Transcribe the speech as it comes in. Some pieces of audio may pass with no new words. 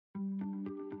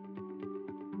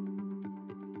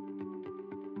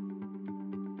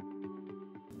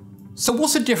So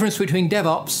what's the difference between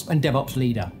DevOps and DevOps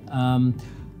Leader?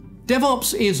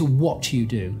 DevOps is what you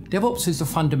do. DevOps is the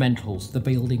fundamentals, the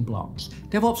building blocks.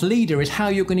 DevOps Leader is how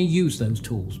you're going to use those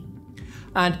tools.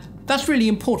 And that's really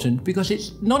important because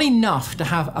it's not enough to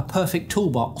have a perfect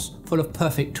toolbox full of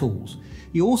perfect tools.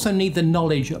 You also need the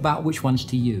knowledge about which ones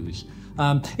to use.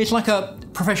 It's like a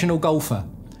professional golfer.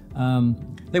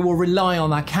 They will rely on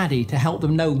their caddy to help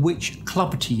them know which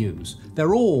club to use.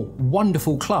 They're all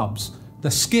wonderful clubs. The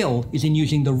skill is in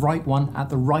using the right one at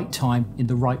the right time in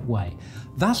the right way.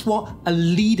 That's what a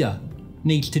leader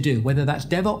needs to do, whether that's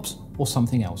DevOps or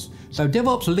something else. So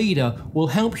DevOps Leader will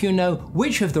help you know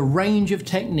which of the range of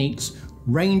techniques,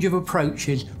 range of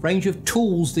approaches, range of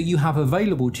tools that you have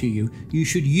available to you, you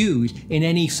should use in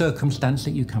any circumstance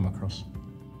that you come across.